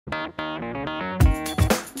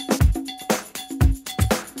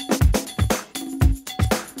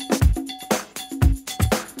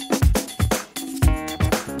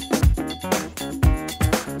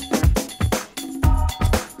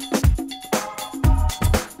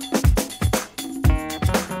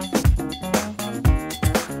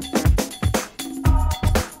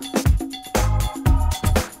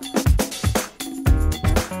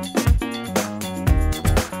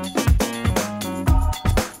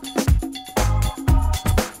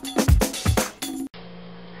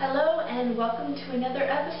And welcome to another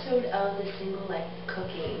episode of The Single Life of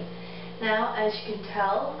Cooking. Now, as you can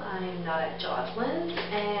tell, I'm not at Jocelyn's,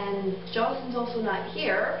 and Jocelyn's also not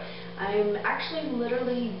here. I'm actually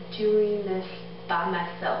literally doing this by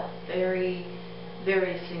myself, very,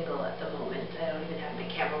 very single at the moment. I don't even have my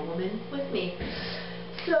camera woman with me.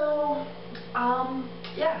 So,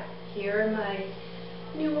 yeah, here in my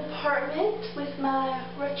new apartment with my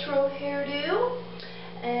retro hairdo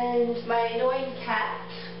and my annoying cat,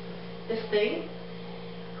 this thing,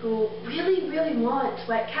 who really, really wants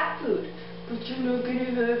wet cat food, but you're not gonna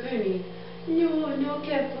have any. No, no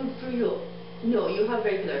cat food for you. No, you have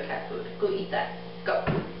regular cat food. Go eat that. Go.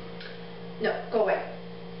 No, go away.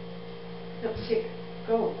 No, here.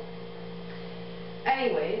 Go.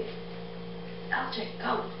 Anyways, Algic,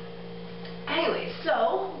 go. Anyway,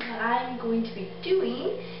 so what I'm going to be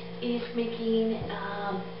doing is making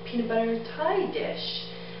a peanut butter Thai dish.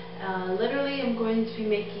 Literally, I'm going to be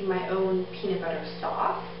making my own peanut butter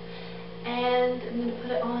sauce, and I'm going to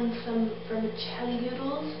put it on some vermicelli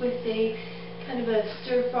noodles with a kind of a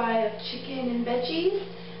stir fry of chicken and veggies.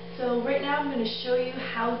 So right now I'm going to show you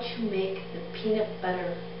how to make the peanut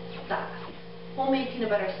butter sauce, homemade peanut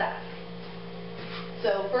butter sauce.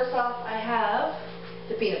 So first off, I have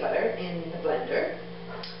the peanut butter in the blender.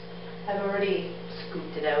 I've already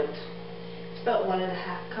scooped it out. It's about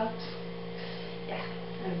 1.5 cups. Yeah.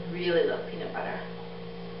 I really love peanut butter.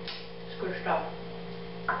 Squished up.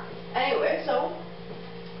 Anyway, so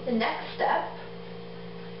the next step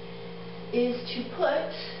is to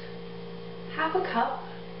put 1/2 cup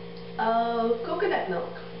of coconut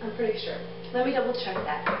milk. I'm pretty sure. Let me double check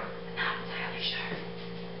that. I'm not entirely sure.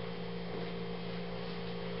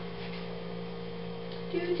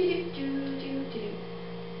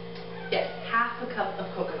 Yes, 1/2 cup of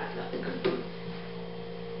coconut milk.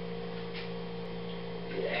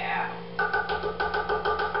 Yeah.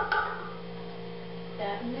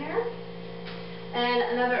 That in there. And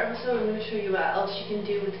another episode I'm going to show you what else you can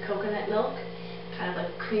do with coconut milk. Kind of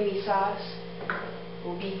like creamy sauce.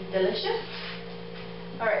 Will be delicious.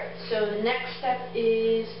 Alright, so the next step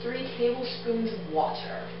is 3 tablespoons of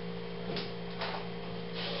water.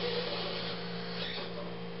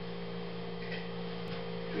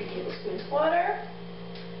 Three tablespoons of water.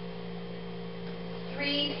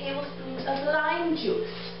 3 tablespoons of lime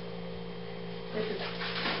juice. This is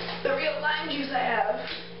the real lime juice I have.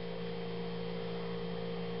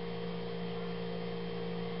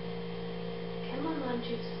 Come on, lime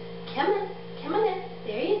juice. Come on in.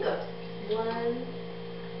 There you go. 1.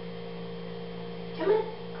 Come on.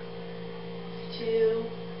 2.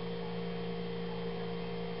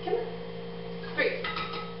 Come on. 3.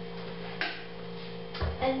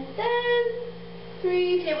 And then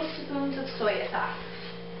 3 tablespoons of soy sauce.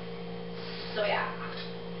 Soya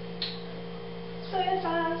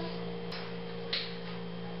sauce.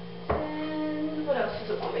 And what else does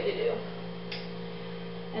it want me to do?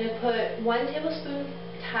 I'm going to put 1 tablespoon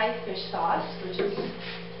Thai fish sauce, which is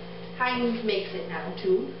Heinz makes it now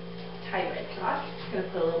too. Thai red sauce. I'm going to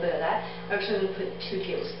put a little bit of that. I'm actually going to put 2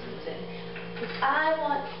 tablespoons in, because I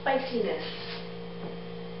want spiciness.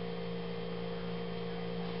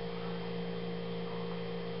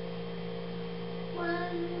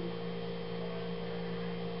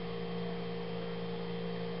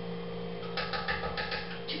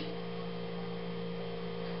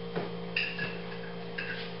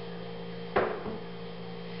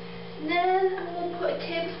 Then I'm going to put a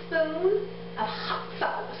tablespoon of hot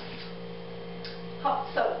sauce. Hot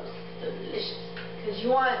sauce. Delicious. Because you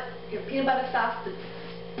want your peanut butter sauce to be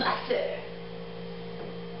spicy.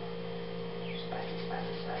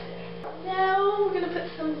 Spicy. Now we're going to put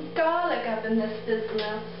some garlic up in this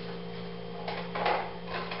business.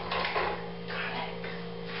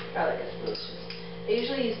 Garlic is delicious. I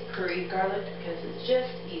usually use curry garlic because it's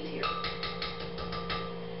just easier.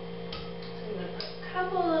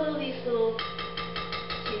 Couple little these little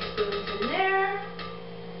teaspoons in there.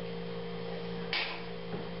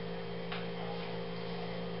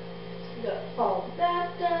 So got all that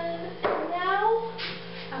done. And now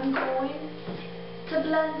I'm going to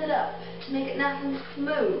blend it up to make it nice and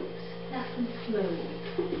smooth. Nice and smooth.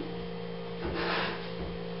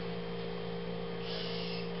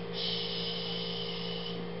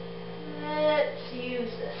 Let's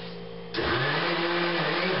use this.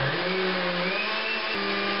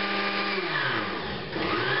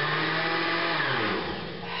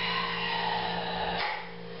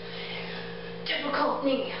 Difficult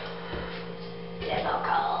knee.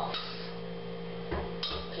 Difficult.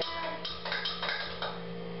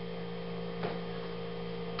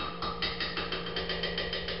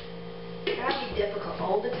 Gotta be difficult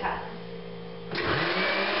all the time.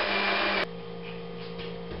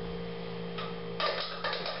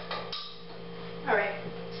 Alright,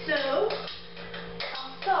 so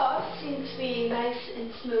our sauce seems to be nice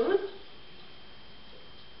and smooth.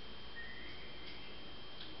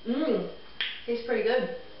 Tastes pretty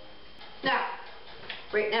good. Now,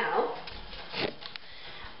 right now,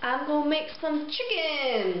 I'm gonna make some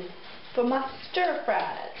chicken for my stir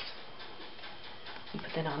fries.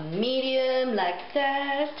 Put that on medium like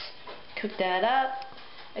that. Cook that up.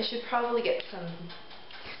 I should probably get some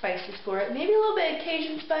spices for it. Maybe a little bit of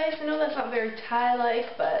Cajun spice. I know that's not very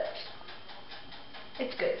Thai-like, but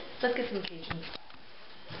it's good. Let's get some Cajun spice.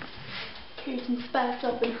 Cajun spice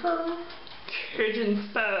up in her. Cajun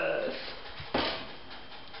spice.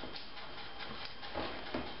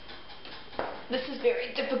 This is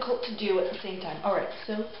very difficult to do at the same time. Alright,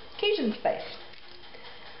 so Cajun spice.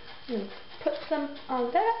 Put some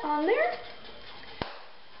on there. And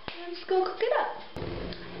I'm just going to cook it up.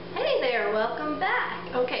 Hey there, welcome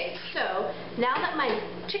back. Okay, so now that my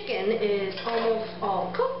chicken is almost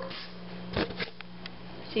all cooked,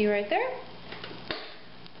 see right there,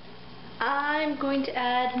 I'm going to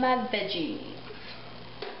add my veggies.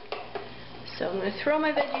 So I'm going to throw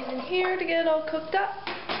my veggies in here to get it all cooked up.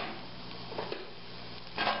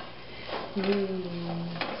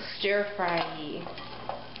 Stir fry.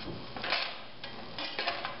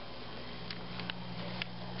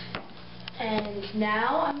 And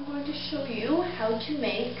now I'm going to show you how to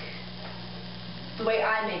make the way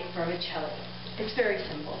I make vermicelli. It's very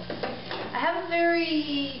simple. I have a very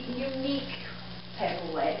unique type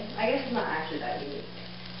of way. I guess it's not actually that unique.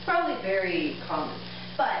 It's probably very common.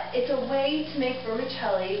 But it's a way to make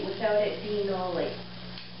vermicelli without it being all like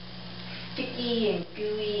sticky and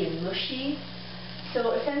gooey and mushy.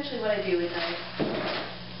 So essentially what I do is I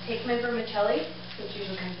take my vermicelli, which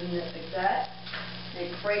usually comes in this like that,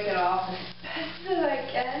 and I break it off as best as I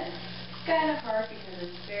can. It's kind of hard because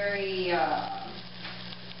it's very,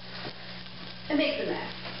 it makes a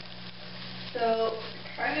mess. So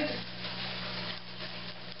try to just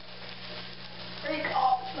break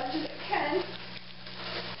off as much as I can.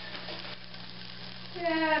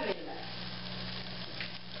 Yeah, I made a mess.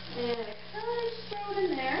 And I kind of just throw it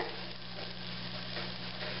in there.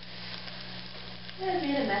 Yeah, I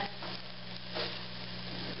made a mess.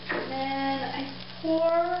 And then I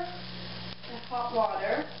pour the hot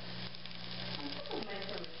water on top of my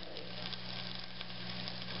vermicelli.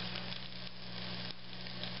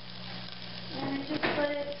 And I just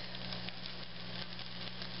let it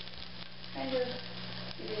kind of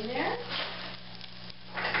get in there.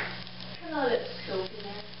 Kind of let it soak in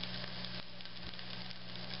there.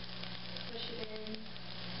 Push it in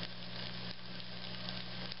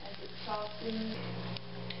as it softens.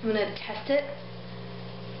 I'm going to test it,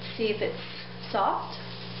 see if it's soft.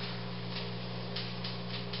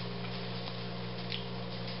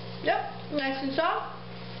 Yep, nice and soft.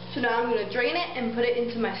 So now I'm going to drain it and put it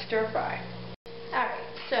into my stir fry. Alright,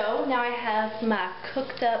 so now I have my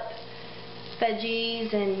cooked up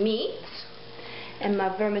veggies and meat and my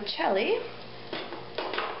vermicelli.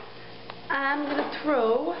 I'm going to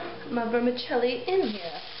throw my vermicelli in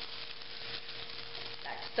here.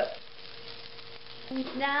 Like so. And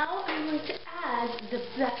now I'm going to add the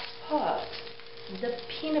best part, the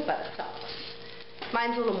peanut butter sauce.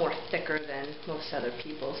 Mine's a little more thicker than most other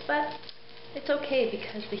people's, but it's okay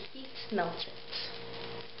because the heat melts it.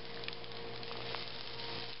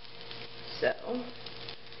 So,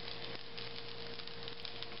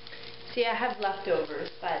 see, I have leftovers,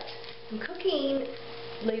 but I'm cooking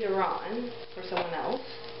later on for someone else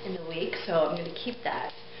in the week, so I'm going to keep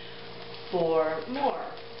that for more.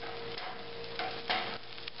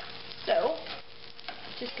 So,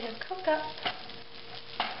 just going to cook up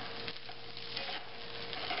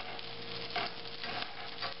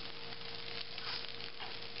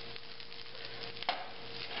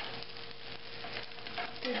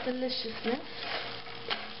the deliciousness.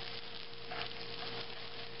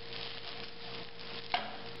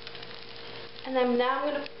 And I'm now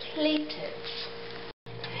going to plate it.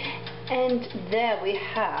 And there we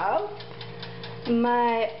have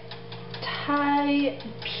my Thai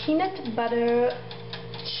peanut butter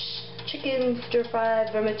chicken stir-fry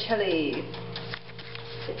vermicelli.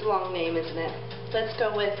 It's a long name, isn't it? Let's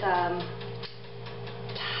go with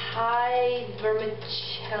Thai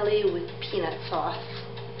vermicelli with peanut sauce.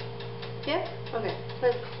 Yeah? Okay.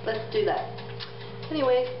 Let's do that.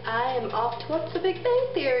 Anyways, I am off to watch The Big Bang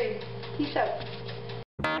Theory. Peace out.